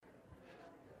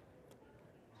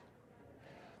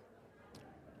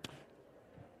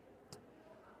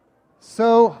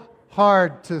so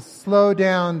hard to slow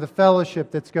down the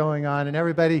fellowship that's going on and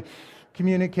everybody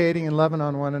communicating and loving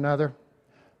on one another.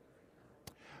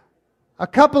 A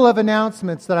couple of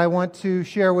announcements that I want to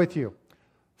share with you.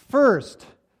 First,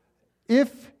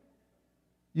 if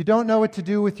you don't know what to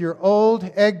do with your old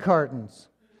egg cartons,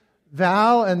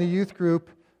 Val and the youth group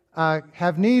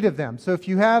have need of them. So if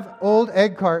you have old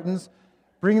egg cartons,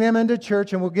 bring them into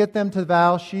church and we'll get them to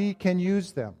Val. She can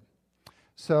use them.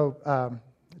 So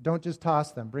don't just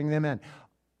toss them. Bring them in.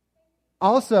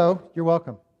 Also, you're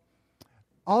welcome.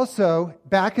 Also,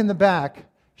 back in the back,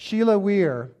 Sheila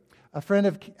Weir, a friend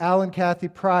of Al and Kathy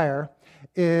Pryor,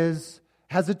 has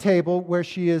a table where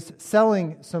she is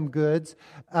selling some goods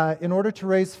in order to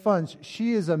raise funds.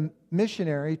 She is a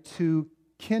missionary to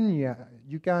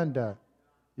Uganda,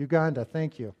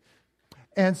 thank you.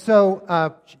 And so,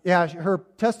 her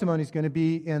testimony is going to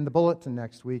be in the bulletin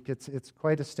next week. It's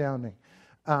quite astounding.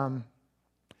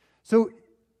 So,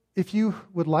 if you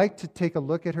would like to take a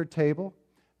look at her table,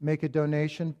 make a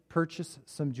donation, purchase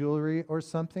some jewelry or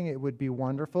something, it would be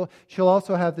wonderful. She'll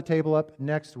also have the table up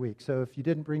next week. So if you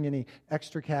didn't bring any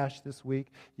extra cash this week,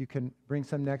 you can bring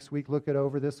some next week. Look it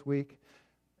over this week.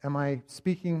 Am I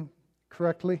speaking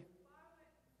correctly?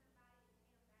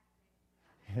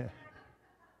 Yeah.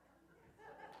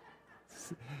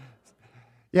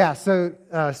 Yeah, so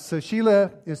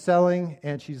Sheila is selling,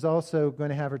 and she's also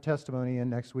going to have her testimony in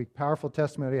next week. Powerful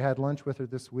testimony. I had lunch with her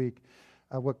this week.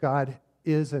 What God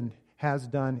is and has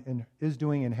done and is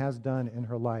doing and has done in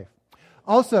her life.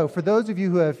 Also, for those of you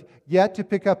who have yet to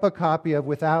pick up a copy of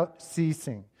Without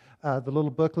Ceasing, the little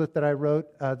booklet that I wrote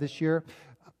this year,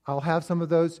 I'll have some of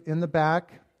those in the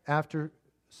back after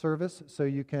service, so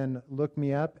you can look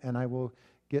me up, and I will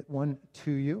get one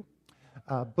to you.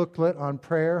 Booklet on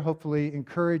prayer, hopefully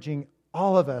encouraging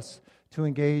all of us to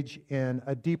engage in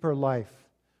a deeper life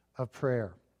of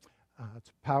prayer. It's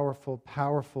a powerful,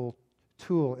 powerful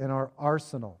tool in our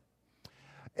arsenal.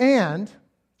 And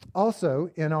also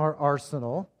in our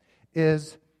arsenal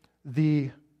is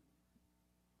the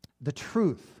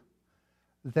truth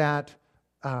that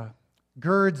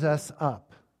girds us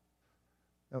up.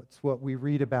 That's what we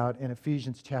read about in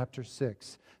Ephesians chapter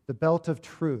 6, the belt of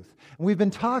truth. And we've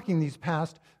been talking these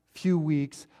past few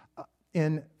weeks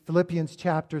in Philippians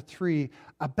chapter 3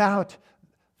 about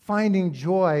finding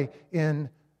joy in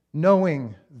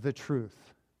knowing the truth.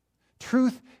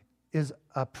 Truth is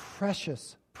a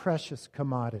precious, precious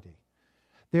commodity.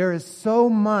 There is so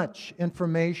much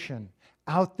information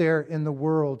out there in the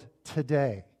world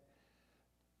today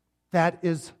that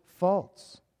is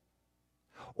false,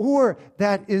 or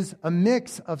that is a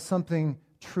mix of something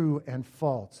true and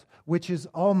false, which is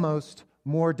almost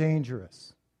more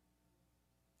dangerous.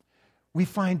 We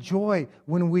find joy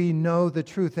when we know the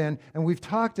truth, and we've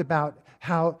talked about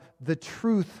how the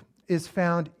truth is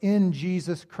found in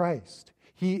Jesus Christ.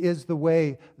 He is the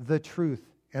way, the truth,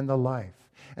 and the life.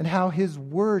 And how His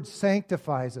Word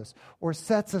sanctifies us or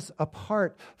sets us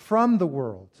apart from the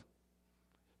world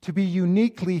to be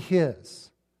uniquely His.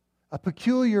 A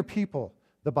peculiar people,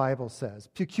 the Bible says.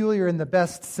 Peculiar in the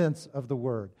best sense of the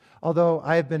word. Although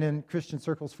I have been in Christian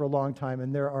circles for a long time,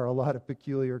 and there are a lot of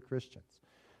peculiar Christians.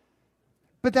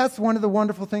 But that's one of the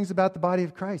wonderful things about the body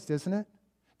of Christ, isn't it?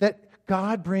 That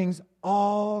God brings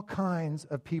all kinds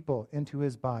of people into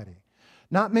His body.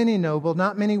 Not many noble,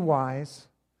 not many wise,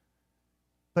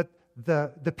 but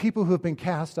the people who have been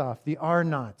cast off, the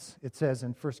are-nots, it says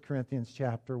in 1 Corinthians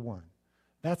chapter 1.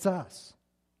 That's us.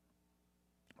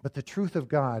 But the truth of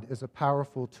God is a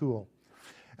powerful tool.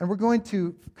 And we're going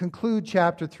to conclude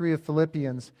chapter 3 of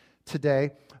Philippians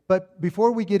today. But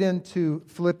before we get into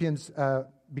Philippians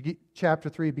chapter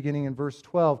 3, beginning in verse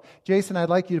 12, Jason, I'd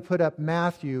like you to put up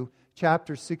Matthew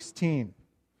chapter 16.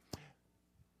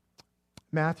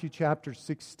 Matthew chapter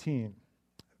 16,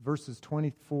 verses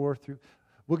 24 through...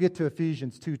 We'll get to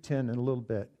Ephesians 2:10 in a little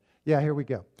bit. Yeah, here we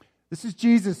go. This is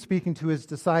Jesus speaking to His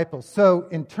disciples. So,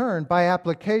 in turn, by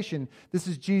application, this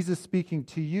is Jesus speaking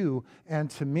to you and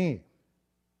to me.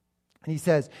 And He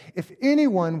says, if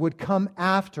anyone would come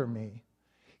after me,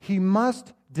 he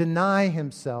must deny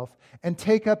himself and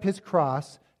take up his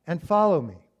cross and follow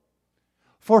me.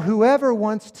 For whoever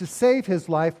wants to save his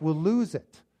life will lose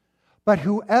it. But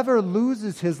whoever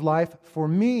loses his life for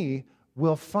me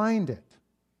will find it.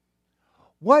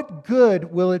 What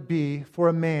good will it be for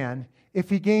a man if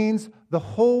he gains the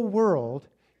whole world,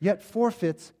 yet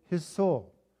forfeits his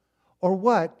soul? Or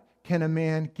what can a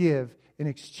man give in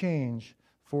exchange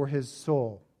for his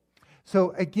soul?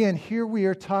 So again, here we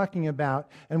are talking about,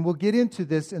 and we'll get into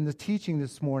this in the teaching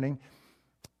this morning,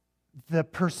 the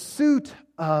pursuit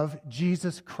of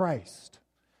Jesus Christ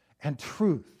and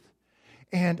truth.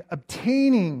 and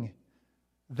obtaining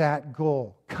that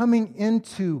goal, coming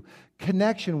into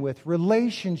connection with,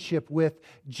 relationship with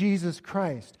Jesus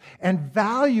Christ, and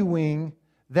valuing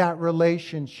that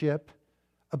relationship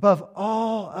above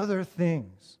all other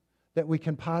things that we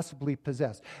can possibly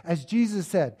possess. As Jesus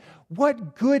said,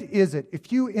 what good is it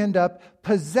if you end up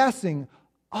possessing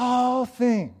all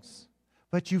things,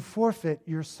 but you forfeit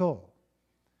your soul?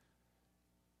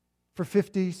 For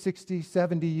 50, 60,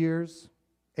 70 years,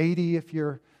 80 if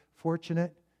you're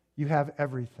fortunate, you have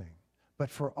everything. But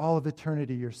for all of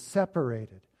eternity, you're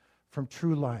separated from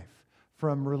true life,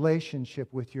 from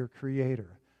relationship with your Creator.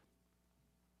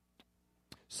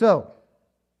 So,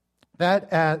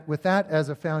 with that as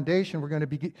a foundation, we're going to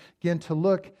begin to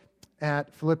look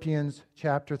at Philippians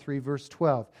chapter 3, verse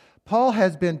 12. Paul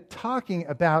has been talking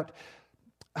about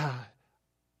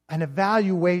an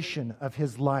evaluation of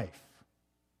his life,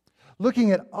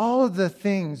 looking at all of the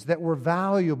things that were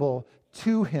valuable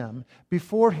to him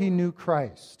before he knew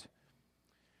Christ.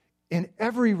 In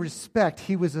every respect,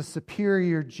 he was a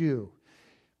superior Jew.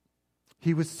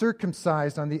 He was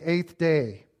circumcised on the 8th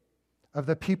day, of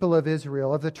the people of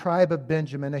Israel, of the tribe of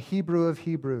Benjamin, a Hebrew of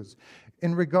Hebrews,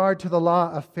 in regard to the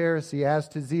law of Pharisee, as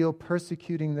to zeal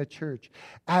persecuting the church,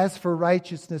 as for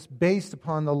righteousness based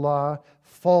upon the law,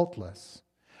 faultless.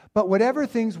 But whatever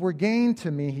things were gained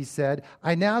to me, he said,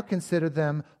 I now consider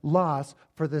them loss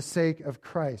for the sake of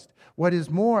Christ. What is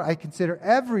more, I consider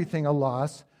everything a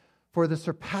loss for the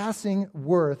surpassing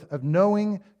worth of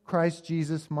knowing Christ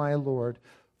Jesus my Lord,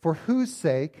 for whose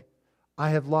sake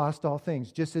I have lost all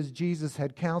things, just as Jesus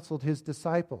had counseled his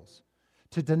disciples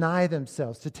to deny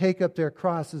themselves, to take up their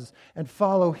crosses and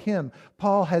follow him.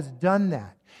 Paul has done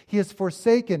that. He has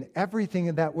forsaken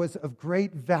everything that was of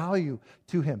great value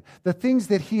to him, the things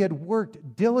that he had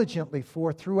worked diligently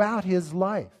for throughout his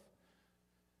life.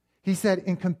 He said,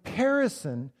 in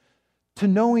comparison to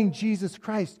knowing Jesus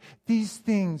Christ, these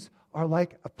things are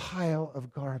like a pile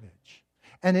of garbage.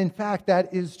 And in fact,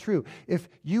 that is true. If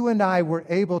you and I were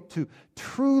able to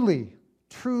truly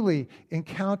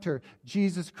encounter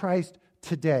Jesus Christ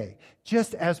today,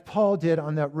 just as Paul did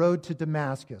on that road to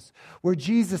Damascus, where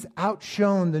Jesus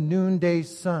outshone the noonday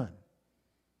sun.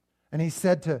 And he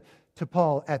said to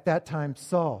Paul at that time,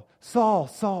 Saul,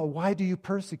 Saul, why do you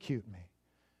persecute me?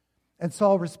 And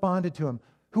Saul responded to him,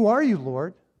 who are you,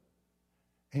 Lord?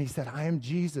 And he said, I am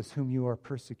Jesus whom you are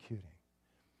persecuting.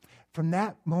 From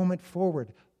that moment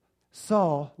forward,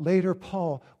 Saul, later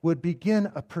Paul, would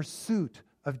begin a pursuit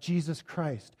of Jesus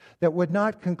Christ that would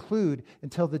not conclude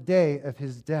until the day of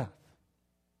his death,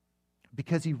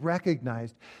 because he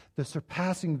recognized the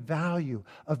surpassing value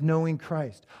of knowing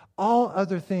Christ. All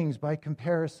other things, by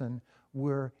comparison,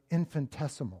 were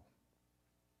infinitesimal.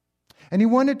 And he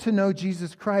wanted to know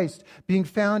Jesus Christ, being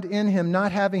found in him,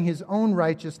 not having his own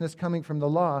righteousness coming from the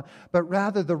law, but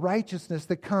rather the righteousness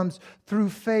that comes through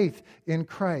faith in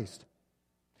Christ.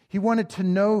 He wanted to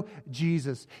know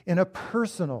Jesus in a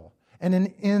personal and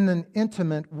in an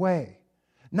intimate way.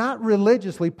 Not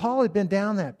religiously. Paul had been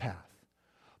down that path.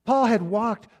 Paul had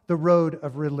walked the road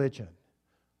of religion,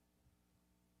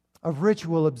 of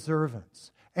ritual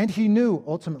observance, and he knew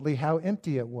ultimately how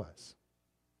empty it was.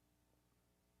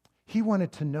 He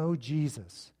wanted to know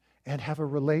Jesus and have a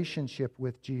relationship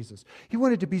with Jesus. He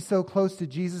wanted to be so close to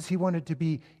Jesus, he wanted to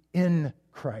be in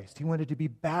Christ. He wanted to be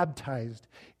baptized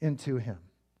into him,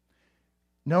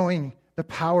 knowing the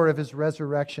power of his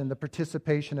resurrection, the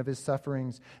participation of his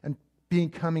sufferings, and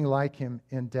becoming like him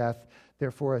in death,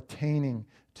 therefore attaining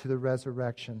to the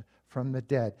resurrection from the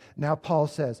dead. Now Paul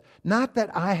says, not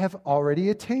that I have already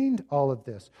attained all of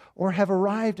this or have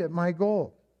arrived at my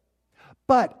goal,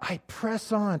 but I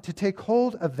press on to take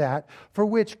hold of that for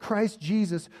which Christ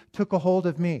Jesus took a hold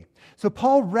of me. So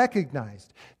Paul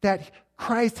recognized that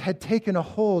Christ had taken a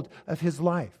hold of his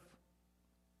life.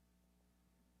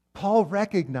 Paul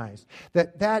recognized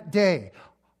that that day,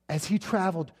 as he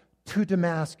traveled to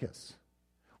Damascus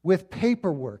with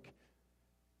paperwork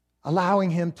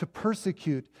allowing him to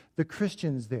persecute the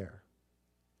Christians there,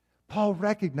 Paul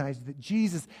recognized that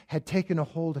Jesus had taken a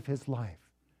hold of his life.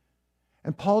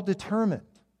 And Paul determined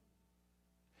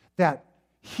that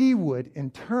he would, in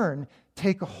turn,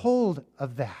 take a hold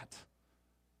of that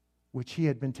which he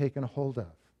had been taken a hold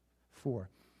of for.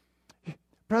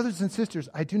 Brothers and sisters,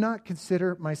 I do not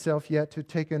consider myself yet to have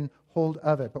taken hold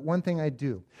of it, but one thing I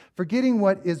do. Forgetting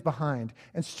what is behind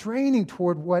and straining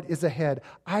toward what is ahead,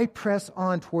 I press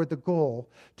on toward the goal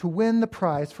to win the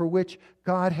prize for which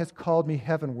God has called me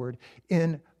heavenward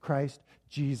in Christ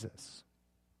Jesus.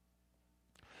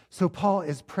 So Paul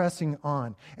is pressing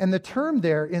on. And the term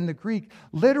there in the Greek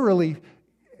literally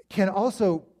can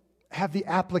also have the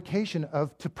application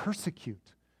of to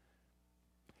persecute.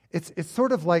 It's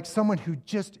sort of like someone who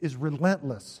just is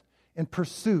relentless in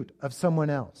pursuit of someone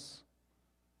else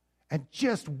and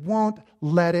just won't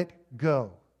let it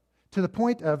go, to the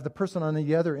point of the person on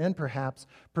the other end perhaps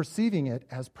perceiving it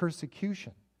as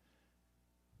persecution.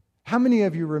 How many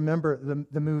of you remember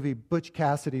the movie Butch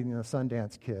Cassidy and the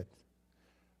Sundance Kid?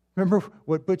 Remember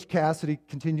what Butch Cassidy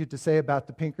continued to say about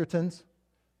the Pinkertons?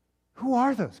 Who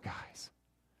are those guys?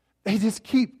 They just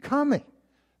keep coming.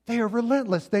 They are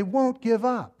relentless. They won't give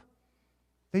up.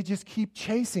 They just keep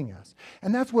chasing us.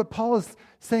 And that's what Paul is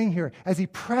saying here as he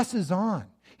presses on.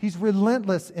 He's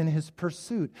relentless in his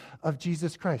pursuit of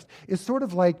Jesus Christ. It's sort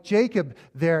of like Jacob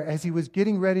there as he was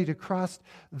getting ready to cross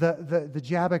the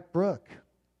Jabbok Brook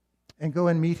and go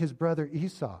and meet his brother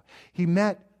Esau. He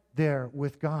met there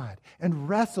with God and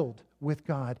wrestled with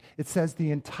God, it says,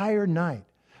 the entire night,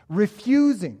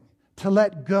 refusing to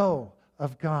let go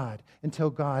of God until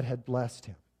God had blessed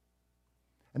him.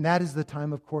 And that is the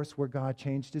time, of course, where God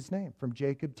changed his name from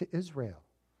Jacob to Israel.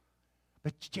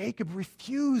 But Jacob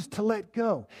refused to let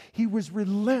go. He was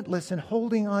relentless in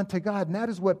holding on to God. And that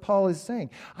is what Paul is saying.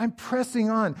 I'm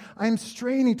pressing on. I'm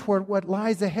straining toward what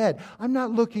lies ahead. I'm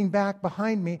not looking back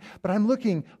behind me, but I'm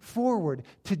looking forward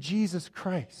to Jesus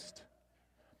Christ.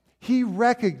 He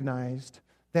recognized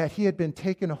that he had been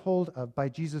taken a hold of by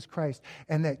Jesus Christ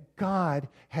and that God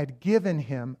had given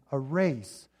him a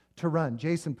race to run.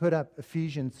 Jason put up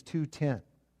Ephesians 2:10.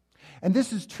 And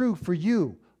this is true for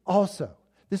you also.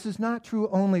 This is not true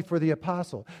only for the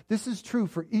apostle. This is true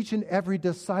for each and every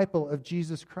disciple of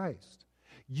Jesus Christ.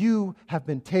 You have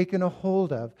been taken a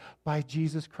hold of by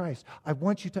Jesus Christ. I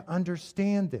want you to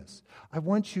understand this. I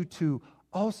want you to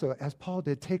also, as Paul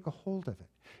did, take a hold of it.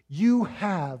 You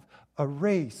have a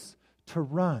race to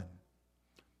run.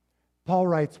 Paul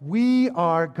writes, we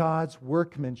are God's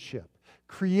workmanship,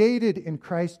 created in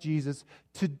Christ Jesus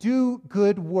to do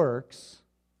good works,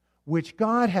 which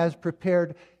God has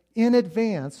prepared in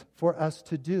advance for us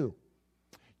to do.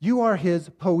 You are his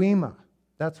poema.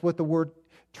 That's what the word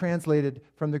translated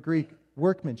from the Greek,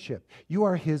 workmanship. You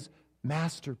are his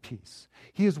masterpiece.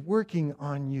 He is working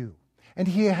on you. And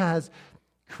he has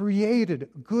created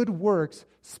good works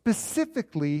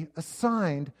specifically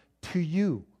assigned to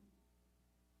you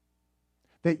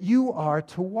that you are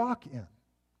to walk in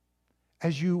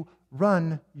as you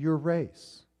run your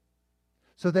race.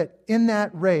 So that in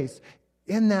that race,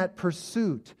 in that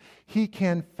pursuit, he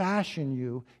can fashion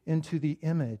you into the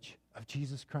image of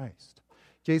Jesus Christ.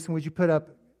 Jason, would you put up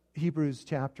Hebrews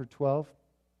chapter 12?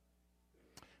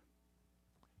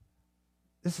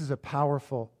 This is a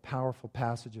powerful, powerful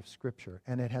passage of Scripture,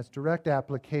 and it has direct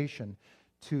application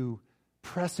to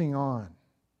pressing on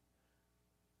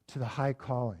to the high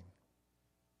calling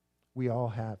we all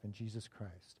have in Jesus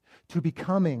Christ, to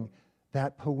becoming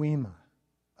that poema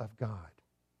of God.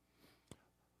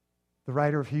 The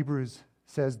writer of Hebrews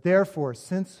says, therefore,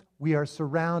 since we are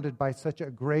surrounded by such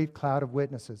a great cloud of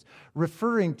witnesses,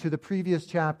 referring to the previous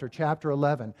chapter, chapter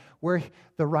 11, where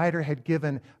the writer had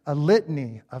given a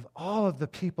litany of all of the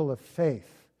people of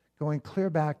faith, going clear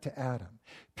back to Adam,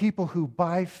 people who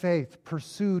by faith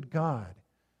pursued God,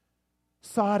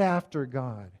 sought after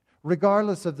God,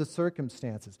 regardless of the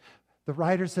circumstances. The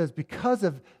writer says, because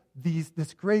of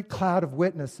this great cloud of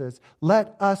witnesses,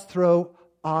 let us throw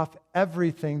off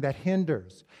everything that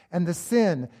hinders and the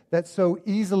sin that so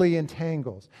easily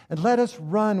entangles. And let us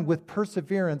run with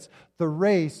perseverance the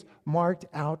race marked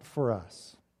out for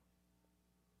us.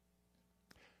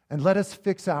 And let us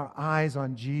fix our eyes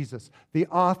on Jesus, the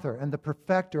author and the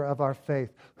perfecter of our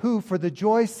faith, who for the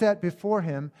joy set before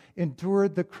him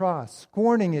endured the cross,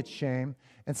 scorning its shame,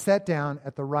 and sat down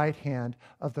at the right hand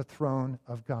of the throne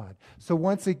of God. So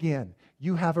once again,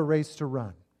 you have a race to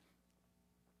run.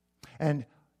 And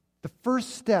the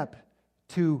first step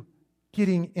to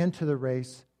getting into the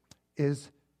race is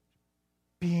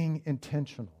being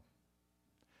intentional.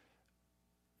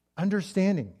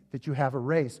 Understanding that you have a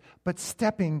race, but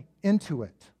stepping into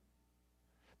it.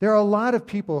 There are a lot of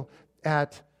people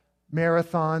at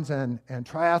marathons and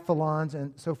triathlons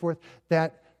and so forth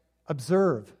that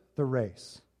observe the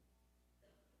race.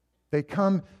 They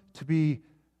come to be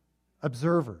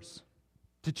observers,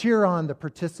 to cheer on the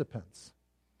participants.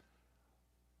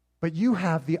 But you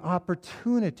have the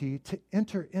opportunity to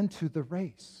enter into the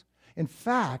race. In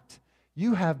fact,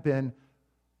 you have been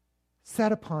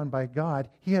set upon by God.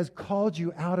 He has called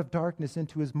you out of darkness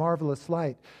into his marvelous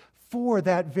light for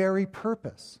that very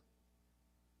purpose.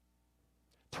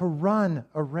 To run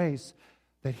a race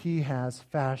that he has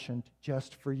fashioned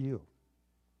just for you.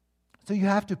 So you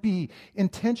have to be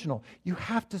intentional. You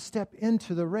have to step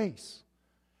into the race.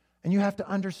 And you have to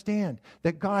understand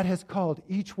that God has called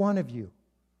each one of you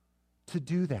to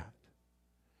do that.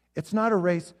 It's not a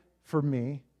race for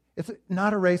me. It's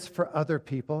not a race for other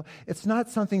people. It's not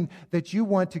something that you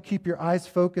want to keep your eyes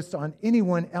focused on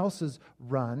anyone else's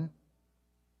run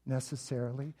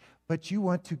necessarily, but you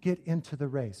want to get into the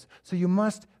race. So you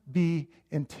must be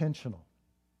intentional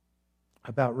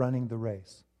about running the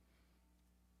race.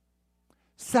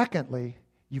 Secondly,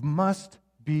 you must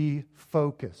be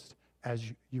focused as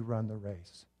you run the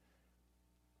race.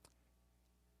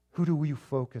 Who do you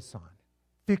focus on?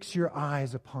 Fix your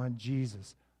eyes upon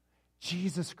Jesus.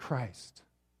 Jesus Christ,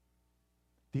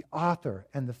 the author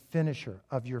and the finisher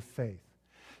of your faith.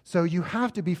 So you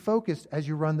have to be focused as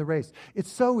you run the race.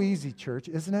 It's so easy, church,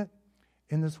 isn't it,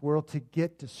 in this world to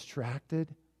get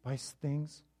distracted by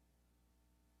things,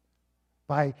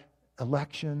 by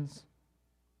elections,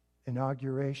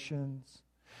 inaugurations,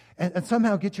 and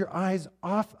somehow get your eyes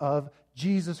off of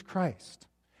Jesus Christ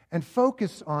and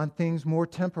focus on things more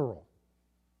temporal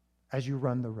as you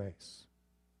run the race.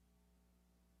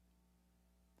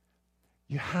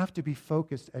 You have to be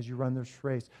focused as you run this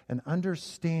race and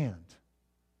understand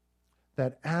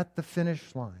that at the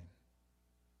finish line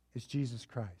is Jesus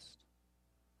Christ.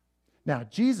 Now,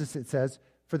 Jesus, it says,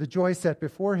 for the joy set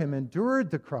before him, endured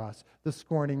the cross, the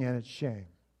scorning and its shame,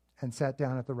 and sat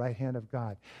down at the right hand of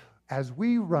God. As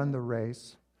we run the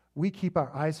race, we keep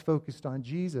our eyes focused on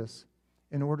Jesus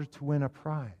in order to win a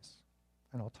prize.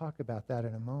 And I'll talk about that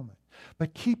in a moment.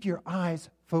 But keep your eyes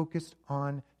focused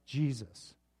on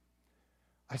Jesus.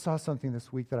 I saw something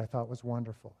this week that I thought was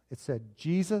wonderful. It said,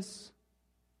 Jesus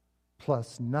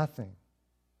plus nothing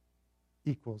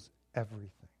equals everything.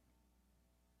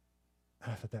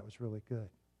 And I thought that was really good.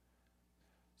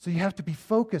 So you have to be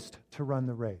focused to run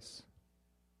the race.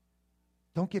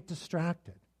 Don't get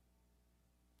distracted.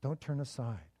 Don't turn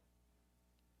aside.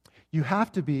 You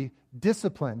have to be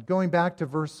disciplined. Going back to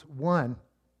verse 1,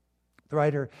 the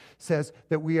writer says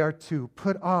that we are to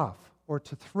put off or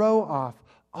to throw off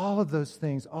all of those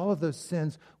things, all of those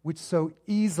sins which so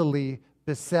easily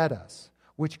beset us,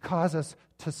 which cause us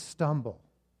to stumble.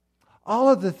 All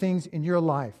of the things in your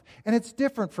life, and it's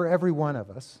different for every one of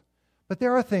us, but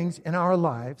there are things in our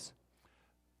lives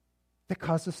that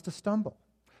cause us to stumble.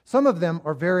 Some of them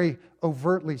are very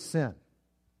overtly sin.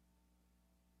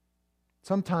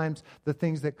 Sometimes the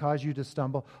things that cause you to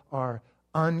stumble are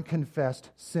unconfessed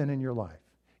sin in your life.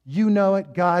 You know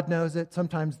it, God knows it,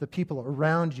 sometimes the people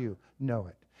around you know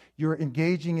it. You're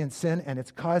engaging in sin and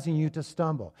it's causing you to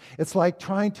stumble. It's like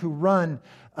trying to run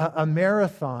a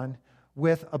marathon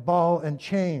with a ball and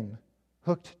chain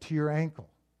hooked to your ankle.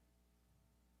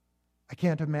 I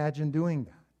can't imagine doing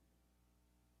that.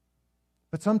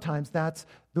 But sometimes that's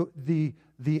the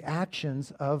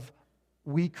actions of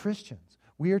we Christians.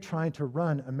 We are trying to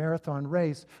run a marathon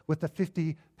race with a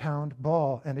 50-pound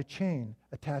ball and a chain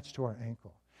attached to our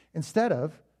ankle, instead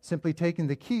of simply taking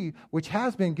the key, which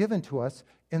has been given to us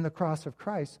in the cross of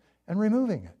Christ, and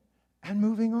removing it and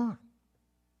moving on.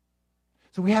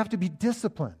 So we have to be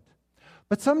disciplined.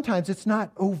 But sometimes it's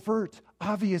not overt,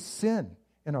 obvious sin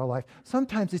in our life.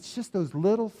 Sometimes it's just those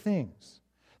little things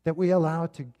that we allow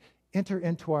to enter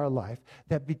into our life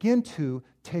that begin to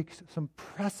take some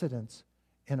precedence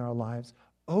in our lives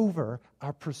over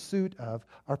our pursuit of,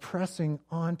 our pressing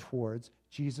on towards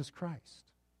Jesus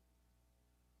Christ.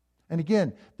 And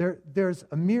again, there's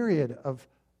a myriad of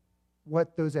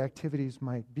what those activities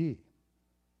might be,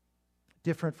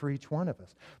 different for each one of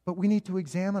us. But we need to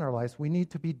examine our lives. We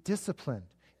need to be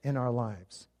disciplined in our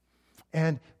lives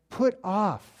and put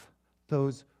off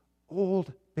those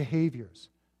old behaviors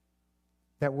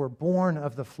that were born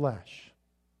of the flesh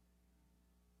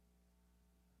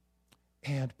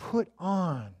and put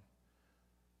on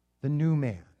the new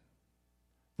man,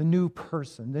 the new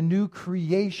person, the new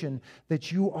creation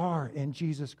that you are in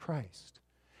Jesus Christ.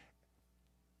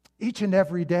 Each and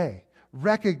every day,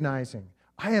 recognizing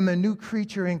I am a new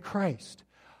creature in Christ.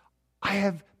 I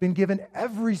have been given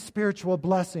every spiritual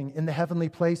blessing in the heavenly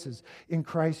places in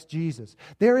Christ Jesus.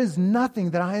 There is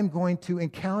nothing that I am going to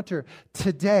encounter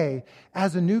today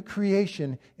as a new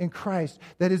creation in Christ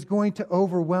that is going to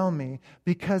overwhelm me,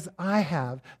 because I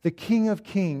have the King of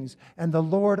Kings and the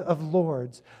Lord of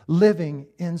Lords living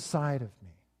inside of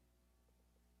me.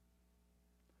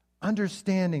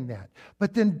 Understanding that,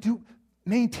 but then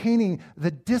maintaining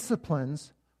the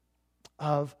disciplines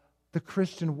of the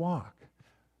Christian walk.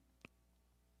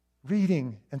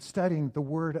 Reading and studying the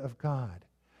Word of God,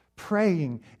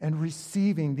 praying and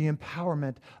receiving the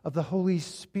empowerment of the Holy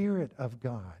Spirit of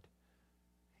God,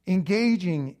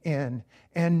 engaging in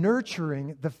and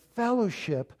nurturing the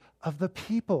fellowship of the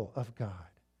people of God.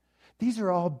 These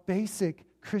are all basic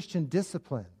Christian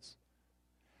disciplines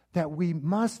that we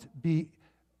must be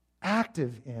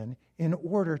active in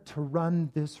order to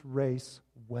run this race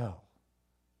well.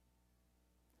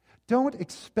 Don't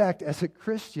expect as a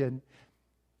Christian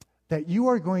that you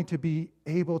are going to be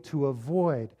able to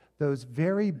avoid those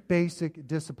very basic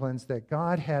disciplines that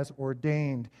God has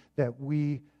ordained that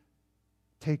we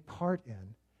take part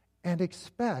in, and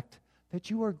expect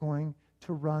that you are going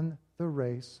to run the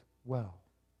race well.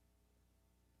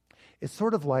 It's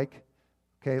sort of like,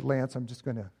 okay, Lance, I'm just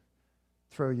going to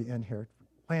throw you in here.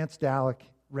 Lance Dalek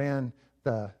ran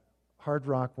the Hard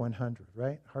Rock 100,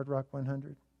 right? Hard Rock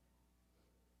 100?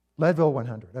 Leadville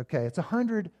 100, okay. It's a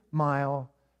 100-mile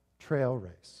trail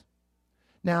race.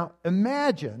 Now,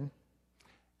 imagine,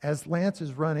 as Lance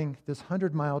is running this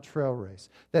 100-mile trail race,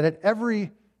 that at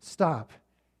every stop,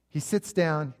 he sits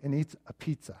down and eats a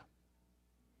pizza.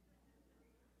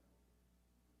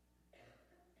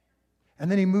 And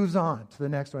then he moves on to the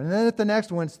next one. And then at the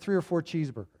next one, it's 3 or 4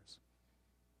 cheeseburgers.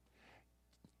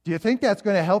 Do you think that's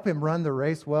going to help him run the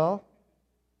race well?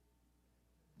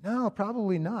 No,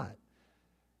 probably not.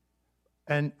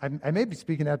 And I may be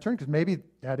speaking out of turn because maybe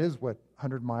that is what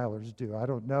 100-milers do. I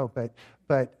don't know.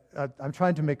 But I'm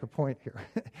trying to make a point here.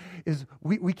 is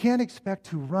we can't expect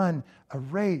to run a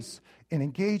race and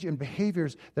engage in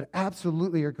behaviors that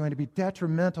absolutely are going to be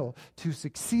detrimental to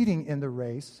succeeding in the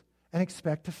race and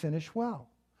expect to finish well.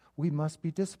 We must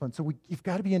be disciplined. So you've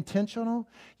got to be intentional.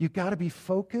 You've got to be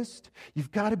focused.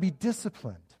 You've got to be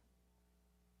disciplined.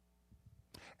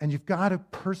 And you've got to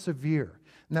persevere.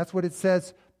 And that's what it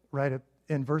says right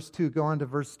in verse 2. Go on to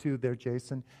verse 2 there,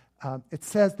 Jason. It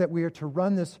says that we are to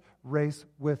run this race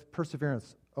with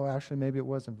perseverance. Oh, actually, maybe it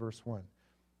was in verse 1.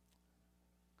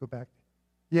 Go back.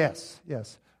 Yes.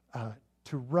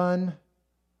 To run,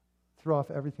 throw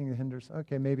off everything that hinders.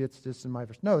 Okay, maybe it's just in my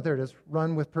verse. No, there it is.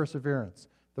 Run with perseverance.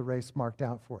 The race marked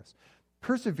out for us.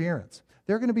 Perseverance.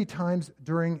 There are going to be times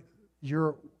during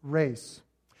your race,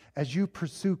 as you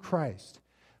pursue Christ,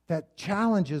 that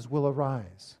challenges will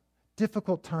arise.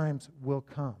 Difficult times will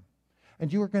come.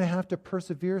 And you are going to have to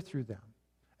persevere through them.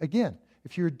 Again,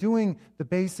 if you're doing the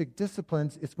basic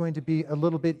disciplines, it's going to be a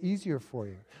little bit easier for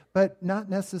you, but not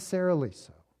necessarily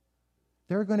so.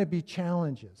 There are going to be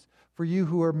challenges. For you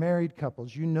who are married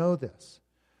couples, you know this.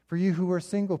 For you who are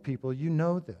single people, you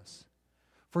know this.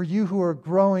 For you who are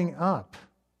growing up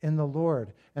in the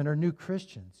Lord and are new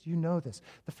Christians, you know this.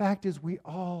 The fact is, we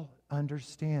all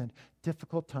understand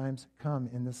difficult times come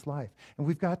in this life, and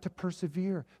we've got to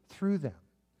persevere through them.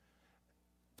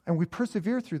 And we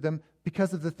persevere through them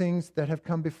because of the things that have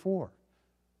come before.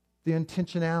 The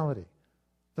intentionality,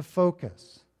 the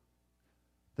focus,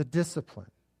 the discipline.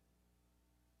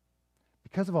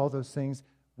 Because of all those things,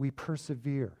 we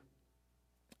persevere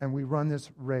and we run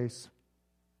this race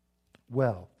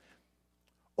well.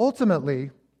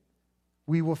 Ultimately,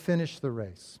 we will finish the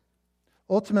race.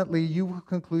 Ultimately, you will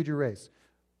conclude your race.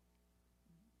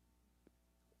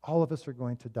 All of us are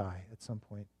going to die at some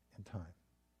point in time.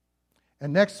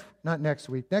 And next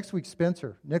week,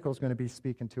 Spencer Nichols is going to be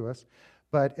speaking to us.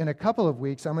 But in a couple of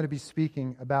weeks, I'm going to be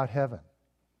speaking about heaven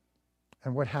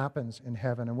and what happens in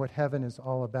heaven and what heaven is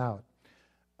all about.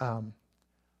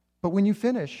 But when you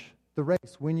finish the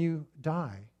race, when you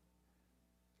die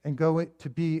and go to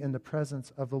be in the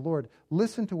presence of the Lord,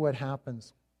 listen to what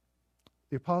happens.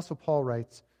 The Apostle Paul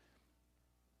writes,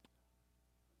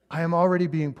 I am already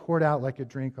being poured out like a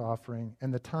drink offering,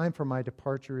 and the time for my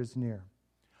departure is near.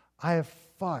 I have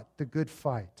fought the good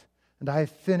fight, and I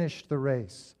have finished the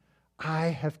race. I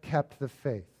have kept the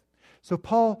faith. So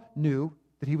Paul knew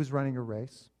that he was running a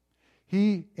race.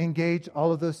 He engaged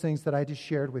all of those things that I just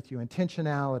shared with you: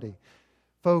 intentionality,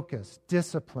 focus,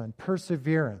 discipline,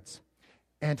 perseverance.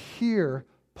 And here,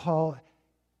 Paul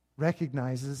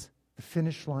recognizes the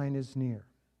finish line is near.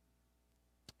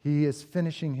 He is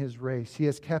finishing his race. He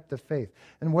has kept the faith.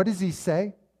 And what does he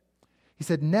say? He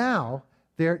said, now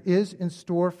there is in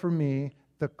store for me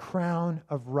the crown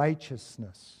of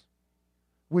righteousness,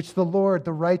 which the Lord,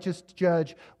 the righteous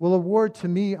judge, will award to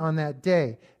me on that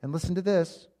day. And listen to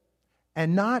this.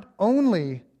 And not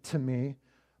only to me,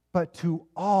 but to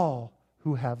all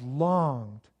who have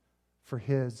longed for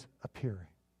his appearing.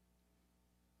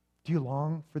 Do you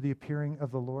long for the appearing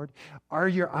of the Lord? Are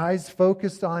your eyes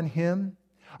focused on him?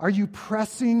 Are you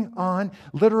pressing on,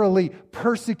 literally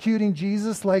persecuting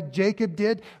Jesus like Jacob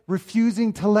did,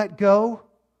 refusing to let go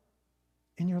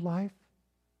in your life?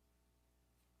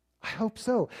 I hope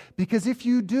so. Because if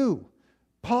you do,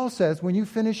 Paul says when you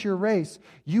finish your race,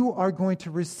 you are going to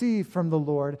receive from the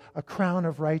Lord a crown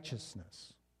of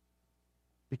righteousness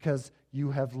because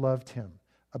you have loved him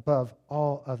above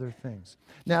all other things.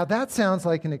 Now, that sounds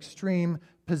like an extreme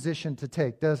position to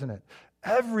take, doesn't it?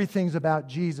 Everything's about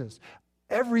Jesus.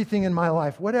 Everything in my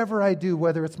life, whatever I do,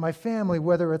 whether it's my family,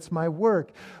 whether it's my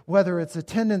work, whether it's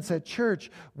attendance at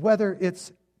church, whether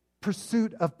it's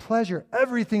pursuit of pleasure,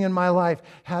 everything in my life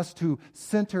has to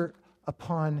center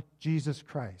upon Jesus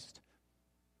Christ.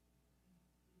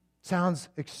 Sounds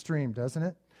extreme, doesn't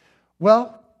it?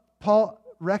 Well, Paul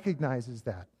recognizes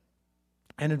that.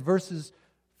 And in verses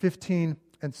 15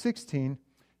 and 16,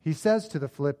 he says to the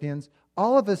Philippians,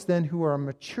 all of us then who are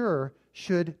mature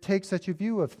should take such a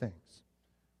view of things.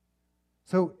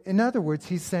 So, in other words,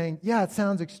 he's saying, yeah, it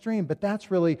sounds extreme, but that's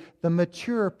really the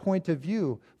mature point of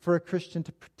view for a Christian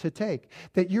to take.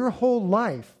 That your whole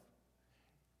life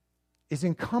is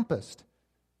encompassed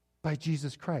by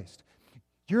Jesus Christ.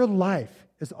 Your life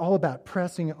is all about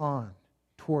pressing on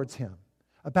towards Him,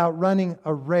 about running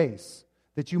a race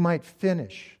that you might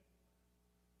finish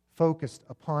focused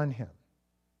upon Him.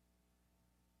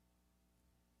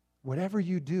 Whatever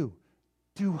you do,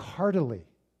 do heartily,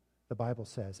 the Bible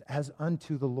says, as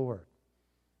unto the Lord.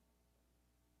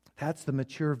 That's the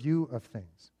mature view of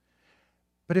things.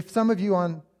 But if some of you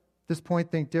on this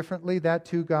point think differently, that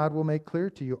too God will make clear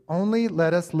to you. Only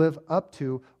let us live up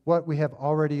to what we have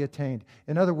already attained.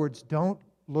 In other words, don't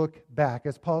look back.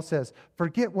 As Paul says,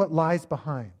 forget what lies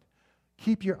behind.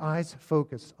 Keep your eyes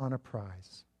focused on a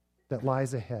prize that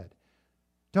lies ahead.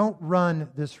 Don't run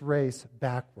this race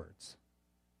backwards.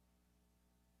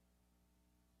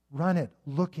 Run it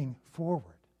looking forward.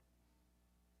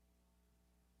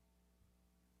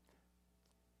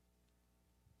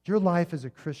 Your life as a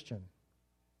Christian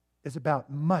is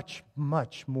about much,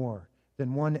 much more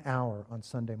than 1 hour on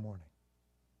Sunday morning.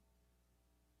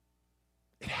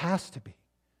 It has to be.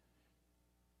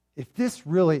 If this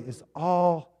really is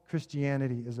all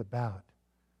Christianity is about,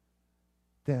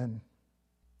 then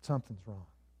something's wrong.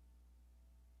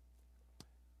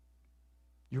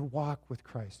 Your walk with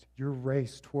Christ, your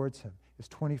race towards Him is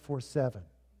 24/7,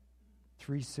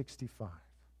 365,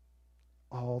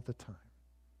 all the time.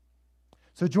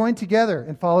 So join together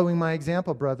in following my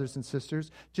example, brothers and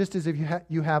sisters. Just as if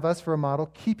you have us for a model,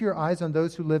 keep your eyes on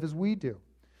those who live as we do.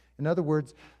 In other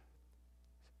words,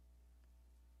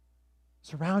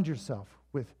 surround yourself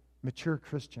with mature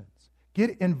Christians.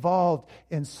 Get involved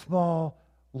in small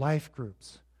life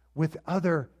groups with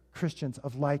other Christians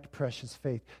of like precious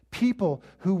faith. People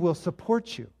who will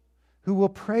support you, who will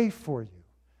pray for you,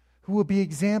 who will be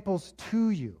examples to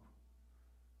you.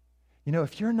 You know,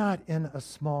 if you're not in a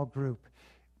small group,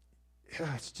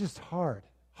 it's just hard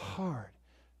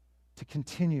to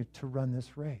continue to run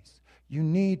this race. You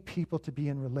need people to be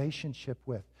in relationship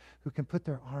with who can put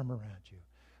their arm around you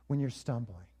when you're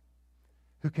stumbling,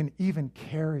 who can even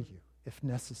carry you, if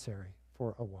necessary,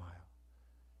 for a while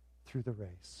through the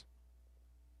race.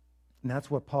 And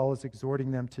that's what Paul is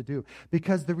exhorting them to do.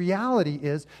 Because the reality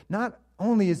is, not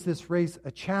only is this race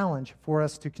a challenge for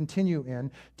us to continue in,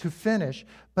 to finish,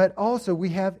 but also we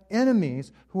have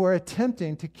enemies who are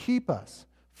attempting to keep us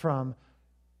from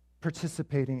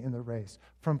participating in the race,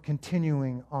 from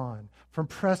continuing on, from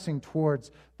pressing towards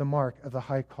the mark of the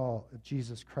high call of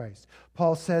Jesus Christ.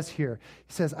 Paul says here,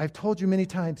 he says, I've told you many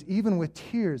times, even with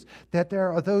tears, that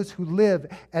there are those who live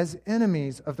as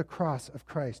enemies of the cross of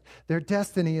Christ. Their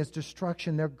destiny is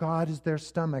destruction. Their God is their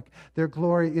stomach. Their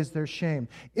glory is their shame.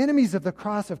 Enemies of the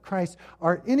cross of Christ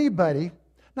are anybody,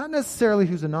 not necessarily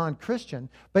who's a non-Christian,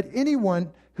 but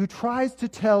anyone who tries to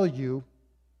tell you,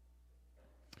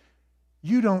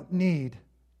 you don't need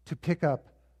to pick up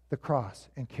the cross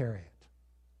and carry it.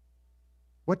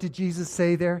 What did Jesus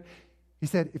say there? He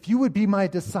said, if you would be my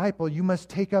disciple, you must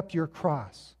take up your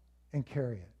cross and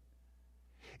carry it.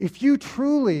 If you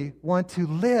truly want to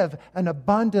live an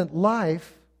abundant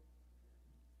life,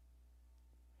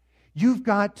 you've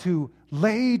got to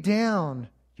lay down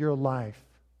your life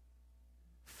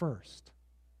first.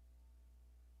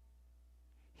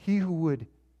 He who would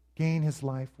gain his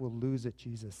life will lose it,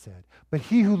 Jesus said. But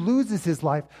he who loses his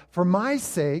life for my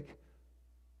sake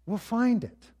will find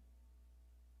it.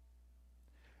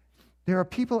 There are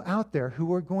people out there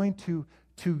who are going to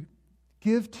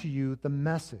give to you the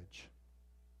message.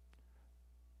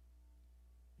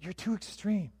 You're too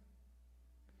extreme.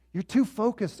 You're too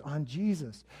focused on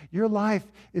Jesus. Your life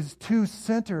is too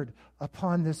centered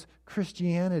upon this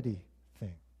Christianity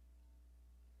thing.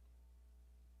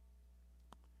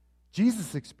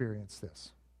 Jesus experienced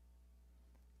this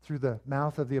through the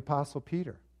mouth of the Apostle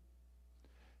Peter.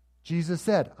 Jesus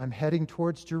said, I'm heading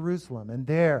towards Jerusalem, and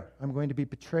there I'm going to be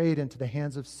betrayed into the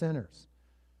hands of sinners.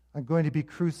 I'm going to be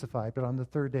crucified, but on the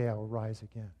third day I will rise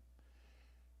again.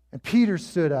 And Peter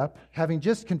stood up, having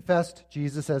just confessed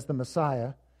Jesus as the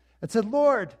Messiah, and said,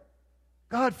 "Lord,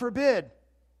 God forbid,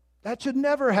 that should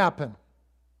never happen.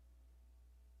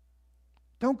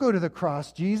 Don't go to the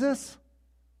cross, Jesus.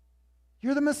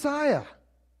 You're the Messiah."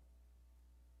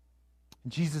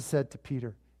 And Jesus said to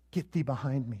Peter, "Get thee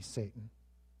behind me, Satan.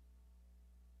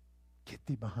 Get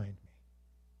thee behind me.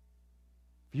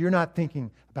 For you're not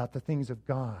thinking about the things of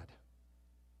God,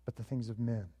 but the things of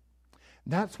men."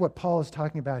 And that's what Paul is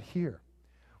talking about here.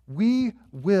 We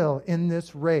will, in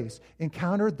this race,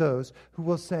 encounter those who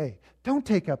will say, "Don't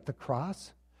take up the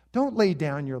cross. Don't lay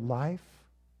down your life.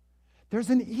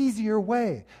 There's an easier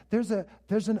way. There's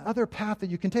another path that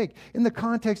you can take." In the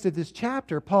context of this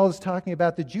chapter, Paul is talking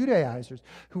about the Judaizers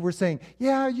who were saying,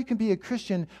 "Yeah, you can be a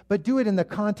Christian, but do it in the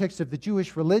context of the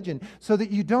Jewish religion so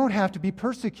that you don't have to be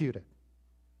persecuted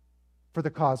for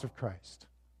the cause of Christ."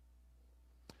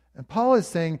 And Paul is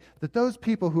saying that those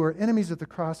people who are enemies of the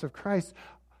cross of Christ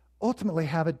ultimately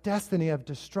have a destiny of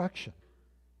destruction.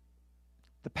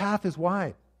 The path is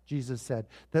wide, Jesus said,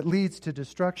 that leads to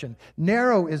destruction.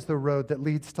 Narrow is the road that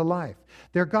leads to life.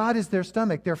 Their God is their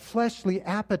stomach, their fleshly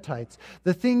appetites,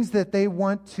 the things that they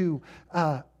want to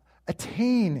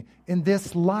attain in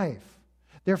this life.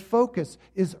 Their focus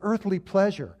is earthly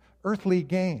pleasure, earthly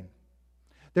gain.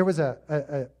 There was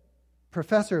a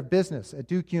professor of business at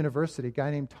Duke University, a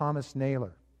guy named Thomas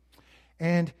Naylor.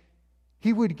 And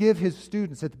he would give his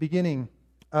students at the beginning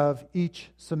of each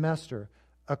semester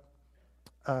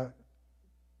a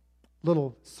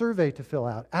little survey to fill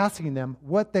out, asking them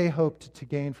what they hoped to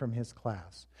gain from his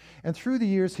class. And through the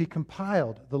years, he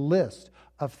compiled the list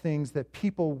of things that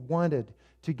people wanted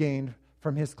to gain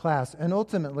from his class, and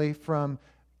ultimately from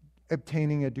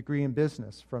obtaining a degree in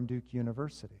business from Duke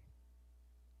University.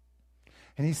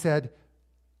 And he said,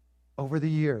 over the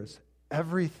years,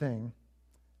 everything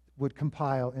would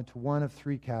compile into one of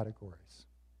three categories: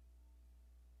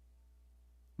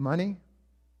 money,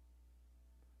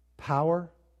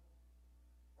 power,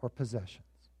 or possessions.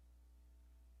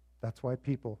 That's why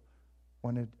people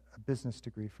wanted a business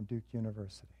degree from Duke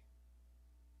University.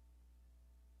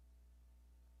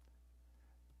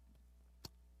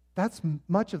 That's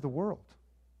much of the world,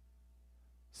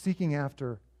 seeking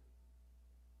after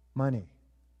money,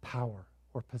 power,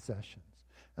 or possessions.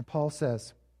 And Paul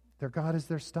says their God is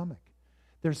their stomach.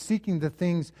 They're seeking the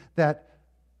things that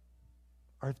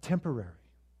are temporary,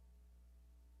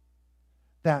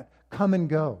 that come and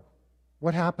go.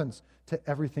 What happens to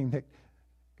everything that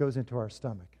goes into our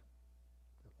stomach?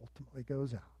 It ultimately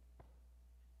goes out.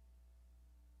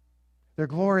 Their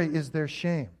glory is their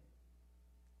shame.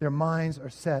 Their minds are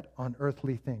set on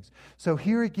earthly things. So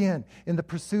here again, in the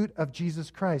pursuit of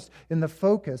Jesus Christ, in the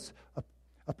focus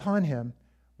upon Him,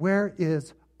 where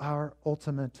is our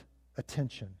ultimate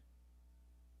attention?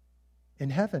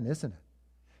 In heaven, isn't it?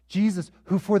 Jesus,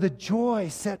 who for the joy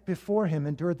set before Him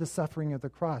endured the suffering of the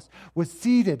cross, was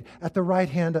seated at the right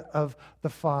hand of the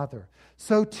Father.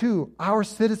 So too, our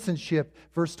citizenship,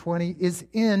 verse 20, is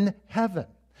in heaven.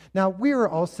 Now, we are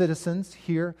all citizens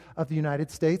here of the United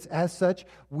States. As such,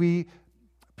 we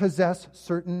possess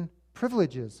certain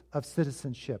privileges of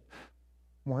citizenship.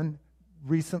 One,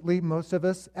 recently, most of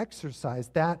us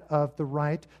exercised that of the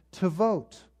right to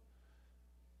vote,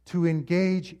 to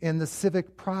engage in the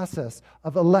civic process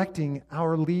of electing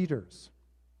our leaders.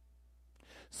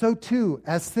 So too,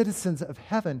 as citizens of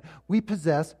heaven, we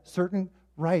possess certain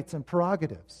rights and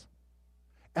prerogatives.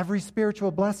 Every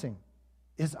spiritual blessing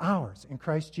is ours in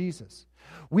Christ Jesus.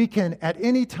 We can, at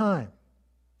any time,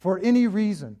 for any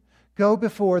reason, go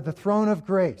before the throne of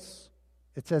grace,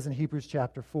 it says in Hebrews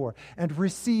chapter 4, and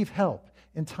receive help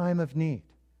in time of need.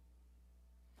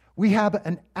 We have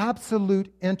an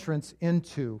absolute entrance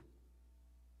into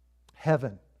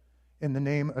heaven in the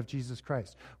name of Jesus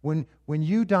Christ. When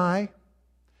you die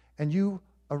and you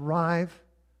arrive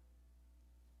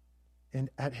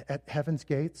at heaven's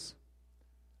gates,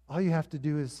 all you have to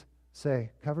do is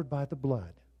say, "Covered by the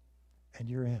blood," and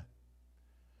you're in.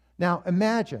 Now,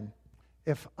 imagine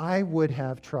if I would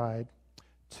have tried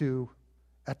to,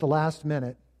 at the last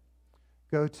minute,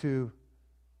 go to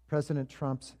President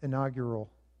Trump's inaugural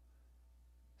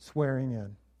swearing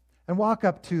in and walk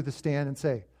up to the stand and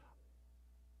say,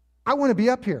 "I want to be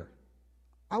up here.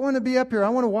 I want to be up here. I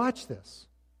want to watch this."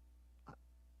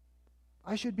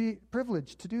 I should be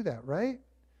privileged to do that, right?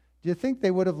 Do you think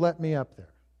they would have let me up there?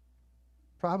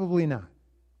 Probably not.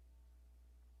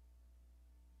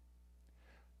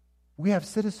 We have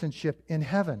citizenship in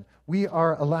heaven. We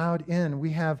are allowed in.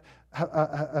 We have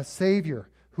a Savior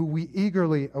who we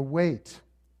eagerly await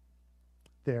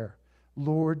there.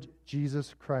 Lord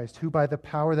Jesus Christ, who by the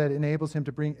power that enables him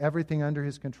to bring everything under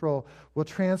his control will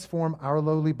transform our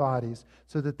lowly bodies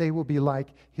so that they will be like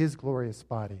his glorious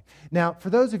body. Now, for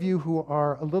those of you who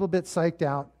are a little bit psyched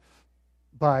out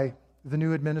by the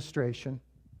new administration,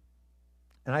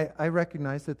 and I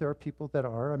recognize that there are people that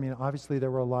are. I mean, obviously there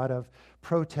were a lot of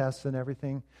protests and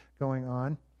everything going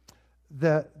on.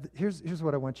 Here's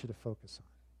what I want you to focus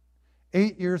on.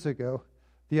 8 years ago,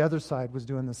 the other side was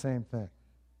doing the same thing.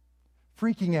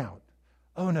 Freaking out.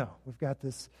 Oh no, we've got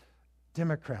this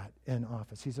Democrat in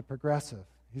office. He's a progressive.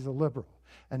 He's a liberal.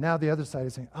 And now the other side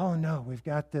is saying, oh no, we've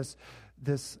got this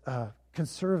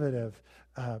conservative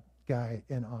guy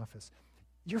in office.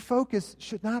 Your focus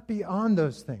should not be on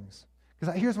those things.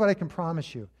 Because here's what I can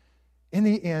promise you. In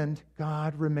the end,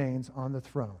 God remains on the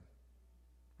throne,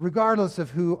 regardless of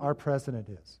who our president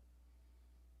is.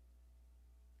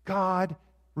 God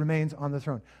remains on the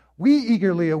throne. We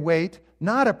eagerly await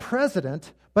not a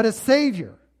president, but a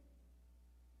Savior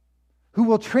who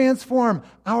will transform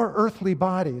our earthly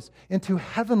bodies into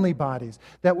heavenly bodies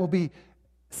that will be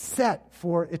set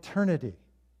for eternity.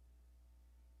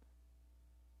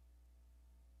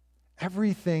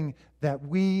 Everything that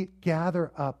we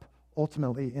gather up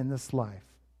ultimately in this life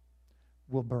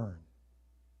will burn.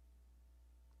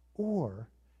 Or,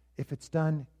 if it's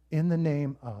done in the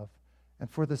name of and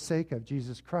for the sake of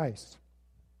Jesus Christ,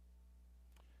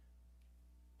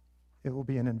 it will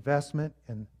be an investment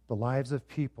in the lives of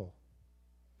people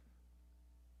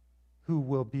who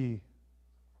will be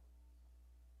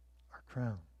our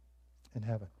crown in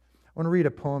heaven. I want to read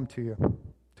a poem to you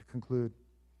to conclude.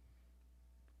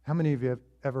 How many of you have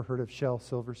ever heard of Shel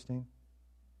Silverstein?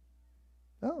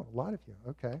 Oh, a lot of you.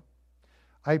 Okay.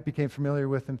 I became familiar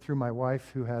with him through my wife,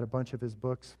 who had a bunch of his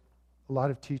books. A lot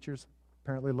of teachers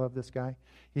apparently love this guy.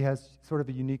 He has sort of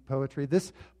a unique poetry.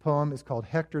 This poem is called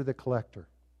Hector the Collector.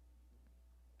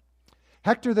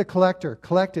 Hector the Collector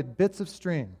collected bits of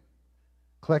string,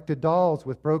 collected dolls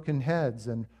with broken heads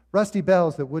and rusty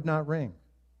bells that would not ring,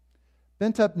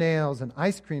 bent up nails and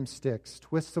ice cream sticks,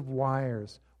 twists of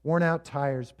wires, worn-out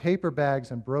tires, paper bags,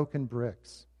 and broken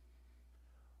bricks.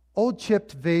 Old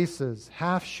chipped vases,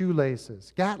 half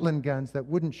shoelaces, Gatling guns that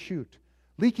wouldn't shoot,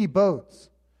 leaky boats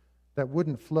that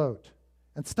wouldn't float,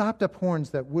 and stopped-up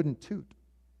horns that wouldn't toot.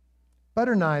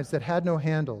 Butter knives that had no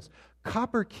handles,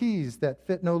 copper keys that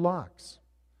fit no locks,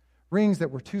 rings that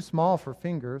were too small for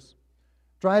fingers,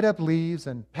 dried-up leaves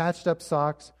and patched-up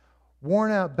socks,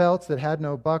 worn-out belts that had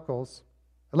no buckles,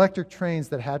 electric trains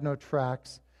that had no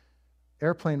tracks,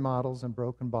 airplane models and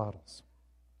broken bottles.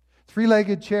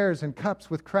 Three-legged chairs and cups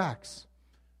with cracks.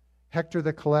 Hector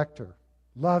the Collector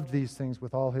loved these things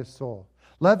with all his soul.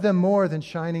 Loved them more than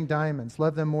shining diamonds.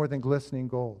 Loved them more than glistening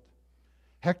gold.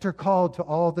 Hector called to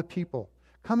all the people,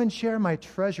 "Come and share my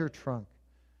treasure trunk."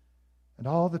 And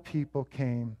all the people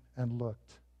came and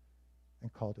looked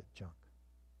and called it junk.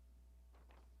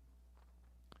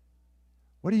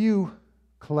 What are you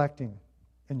collecting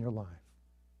in your life?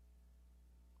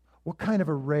 What kind of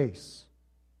a race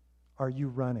are you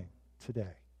running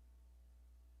today?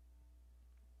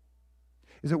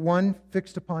 Is it one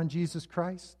fixed upon Jesus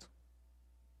Christ?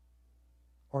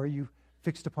 Or are you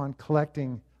fixed upon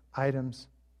collecting items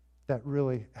that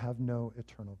really have no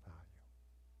eternal value?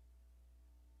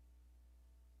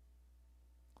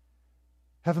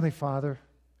 Heavenly Father,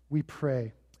 we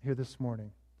pray here this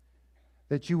morning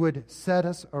that you would set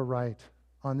us aright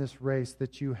on this race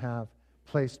that you have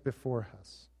placed before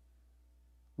us.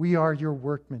 We are your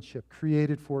workmanship,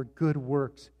 created for good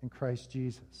works in Christ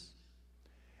Jesus.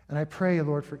 And I pray,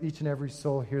 Lord, for each and every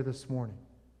soul here this morning,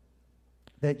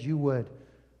 that you would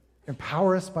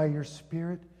empower us by your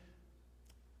Spirit,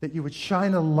 that you would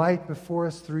shine a light before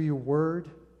us through your word,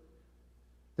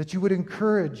 that you would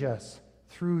encourage us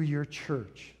through your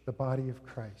church, the body of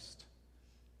Christ,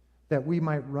 that we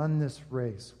might run this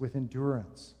race with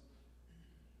endurance.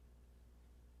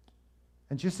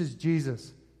 And just as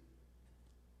Jesus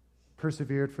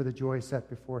persevered for the joy set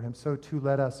before him, so too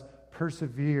let us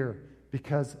persevere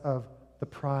because of the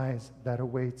prize that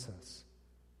awaits us.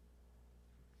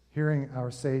 Hearing our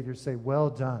Savior say, "Well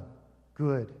done,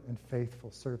 good and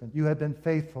faithful servant. You have been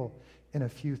faithful in a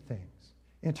few things.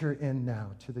 Enter in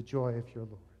now to the joy of your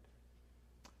Lord."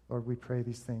 Lord, we pray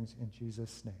these things in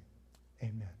Jesus' name.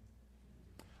 Amen.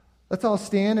 Let's all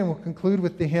stand and we'll conclude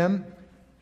with the hymn.